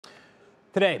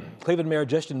Today, Cleveland Mayor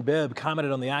Justin Bibb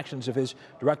commented on the actions of his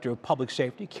Director of Public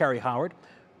Safety, Karrie Howard,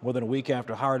 more than a week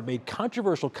after Howard made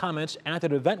controversial comments at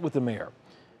an event with the mayor.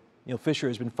 Neil Fisher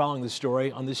has been following this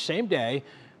story on this same day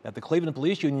that the Cleveland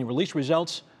Police Union released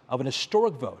results of an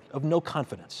historic vote of no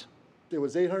confidence. There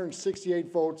was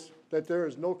 868 votes that there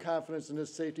is no confidence in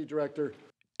this safety director.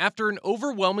 After an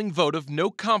overwhelming vote of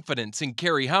no confidence in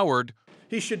Karrie Howard,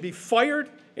 he should be fired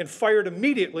and fired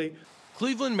immediately.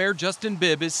 Cleveland Mayor Justin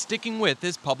Bibb is sticking with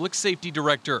his public safety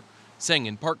director, saying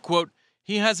in part, quote,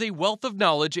 he has a wealth of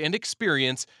knowledge and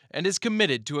experience and is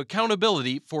committed to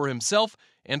accountability for himself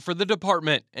and for the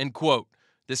department, end quote.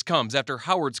 This comes after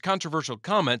Howard's controversial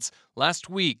comments last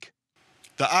week.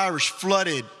 The Irish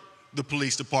flooded the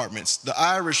police departments. The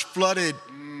Irish flooded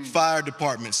fire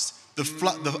departments.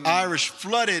 The Irish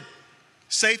flooded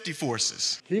safety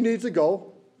forces. He needs to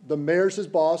go. The mayor's his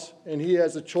boss, and he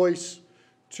has a choice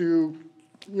to,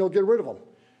 get rid of him.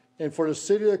 And for the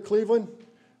city of Cleveland,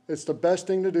 it's the best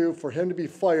thing to do for him to be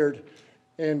fired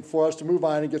and for us to move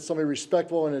on and get somebody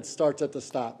respectful, and it starts at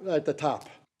the top.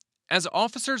 As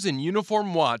officers in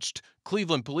uniform watched,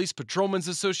 Cleveland Police Patrolmen's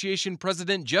Association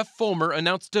President Jeff Follmer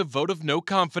announced a vote of no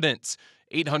confidence.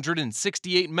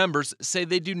 868 members say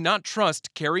they do not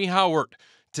trust Karrie Howard.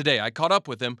 Today, I caught up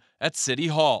with him at City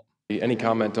Hall. Any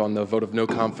comment on the vote of no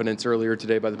confidence earlier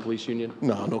today by the police union?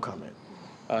 No comment.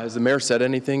 Has the mayor said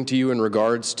anything to you in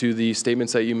regards to the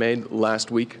statements that you made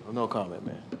last week? No comment,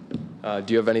 man.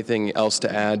 Do you have anything else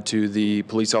to add to the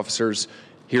police officers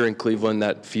here in Cleveland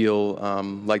that feel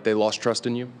like they lost trust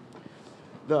in you?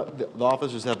 The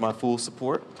officers have my full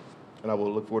support, and I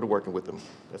will look forward to working with them.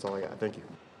 That's all I got. Thank you.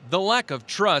 The lack of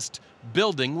trust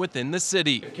building within the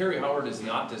city. If Karrie Howard is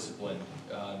not disciplined,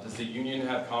 does the union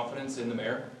have confidence in the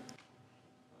mayor?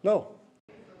 No.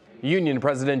 Union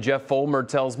President Jeff Follmer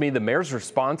tells me the mayor's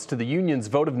response to the union's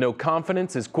vote of no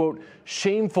confidence is, quote,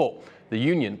 shameful. The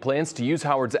union plans to use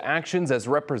Howard's actions as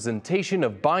representation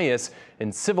of bias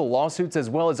in civil lawsuits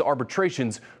as well as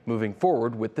arbitrations moving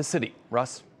forward with the city.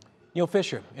 Russ? Neil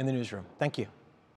Fisher in the newsroom. Thank you.